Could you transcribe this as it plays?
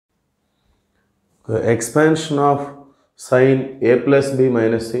Expansion of sign A plus B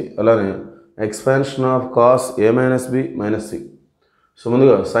minus C, అలానే expansion of cos A minus B minus C. So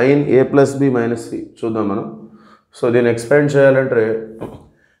ముందుగా sign ఏ plus B minus C చూద్దాం మనం. So దీన్ని expand చేయాలంటే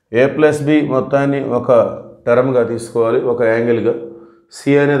ఏ plus B మొత్తాన్ని ఒక టర్మ్గా తీసుకోవాలి, ఒక యాంగిల్గా.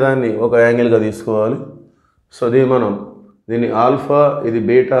 సి అనే దాన్ని ఒక యాంగిల్గా తీసుకోవాలి. సో దీన్ని ఆల్ఫా, ఇది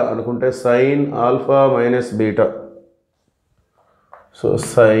బీటా అనుకుంటే sign alpha minus beta. So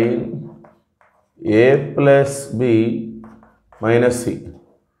sign A plus B minus C.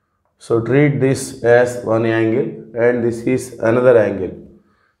 So treat this as one angle and this is another angle.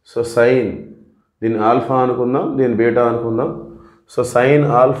 So sign దీన్ని ఆల్ఫా అనుకుందాం, దీన్ని బీటా అనుకుందాం. So sign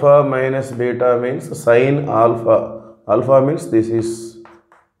alpha minus beta means sign alpha. Alpha means this is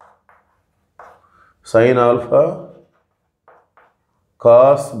sign alpha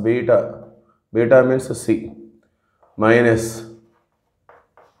cos beta. Beta means C minus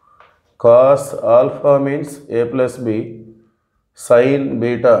cos alpha means A plus B sign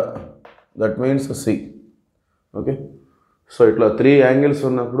beta, that means C. Okay. So ఇట్లా 3 angles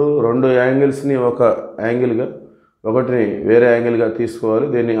ఉన్నప్పుడు 2 యాంగిల్స్ని ఒక యాంగిల్గా, ఒకటిని వేరే యాంగిల్గా తీసుకోవాలి.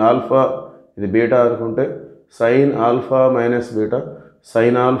 దీన్ని alpha, ఇది beta అనుకుంటే sign alpha minus beta,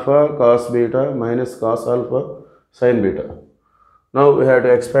 sign alpha cos beta minus cos alpha sign beta. Now we have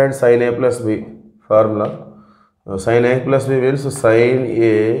to expand sign A plus B formula. Sign A plus B means sign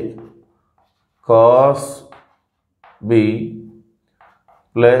A cos B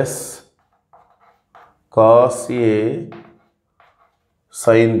plus cos A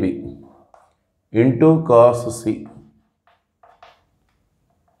sin B into cos C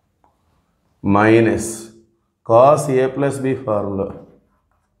minus cos A plus B formula.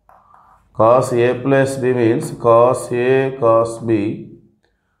 Cos A plus B means cos A cos B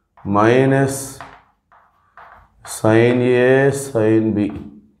minus sin A sin B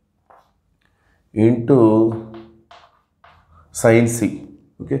into sin C.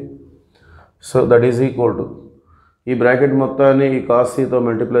 Okay. So that is equal to ఈ bracket మొత్తాన్ని ఈ cos సితో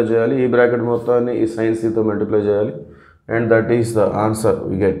multiply చేయాలి, ఈ bracket మొత్తాన్ని ఈ sign సితో multiply చేయాలి, and that is the answer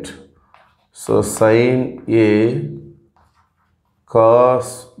we get. So sign A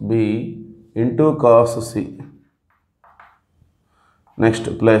cos B into cos C, next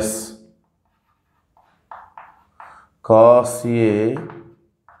plus cos A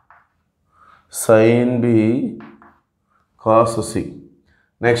sign B cos C.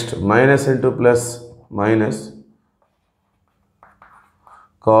 Next minus into plus minus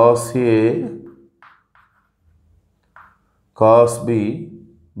cos A cos B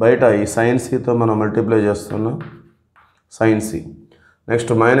బయట ఈ sin Cతో మనం multiply చేస్తున్నాం sin C.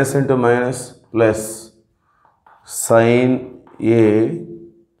 Next minus into minus plus sin A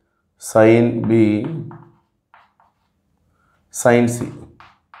sin B sin C.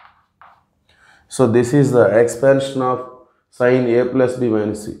 So this is the expansion of sin A plus B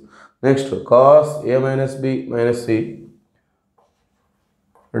minus C. Next cos A minus B minus C.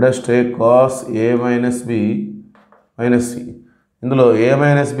 Let us take cos A minus B minus C. ఇందులో A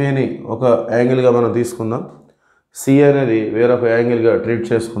minus Bని ఒక యాంగిల్గా మనం తీసుకుందాం, C అనేది వేరొక యాంగిల్గా treat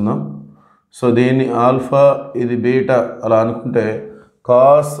చేసుకుందాం. So దీన్ని alpha, ఇది బీటా అలా అనుకుంటే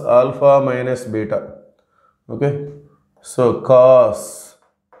cos alpha minus beta. Okay. So cos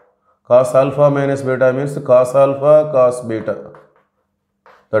alpha minus beta means cos alpha cos beta,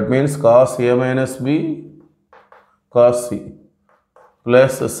 that means cos A minus B cos C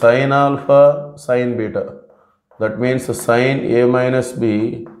plus sin alpha sin beta, that means sin A minus B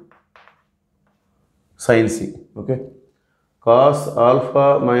sin C. Okay. Cos alpha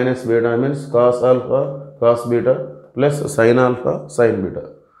minus beta means cos alpha cos beta plus sin alpha sin beta.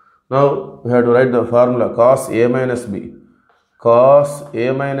 Now we have to write the formula cos A minus B. Cos A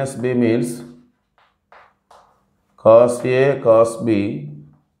minus B means cos A cos B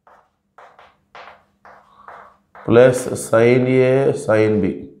plus sin A sin B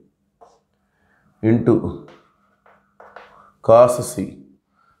into cos C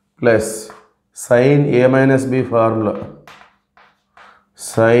plus sin A minus B formula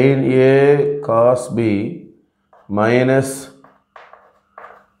sin A cos B minus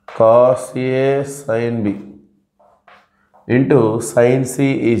cos A sin B into sin C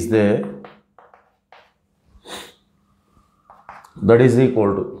is there, that is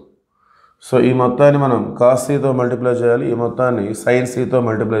equal to. So ఈ మొత్తాన్ని మనం cos సితో multiply చేయాలి, ఈ మొత్తాన్ని sign సితో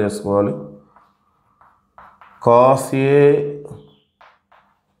multiply చేసుకోవాలి. Cos A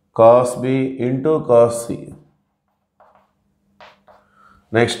cos B into cos C,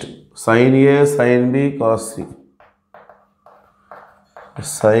 next sign A sign B cos C,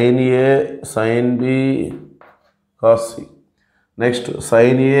 sign A sign B cos C. Next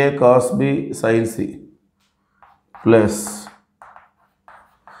sin A cos B sin C plus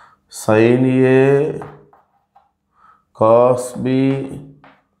sin A cos B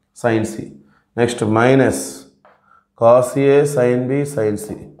sin C. Next minus cos A sin B sin C.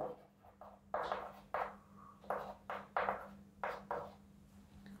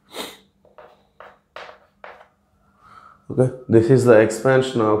 Okay, this is the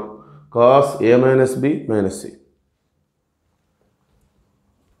expansion of cos A minus B minus C.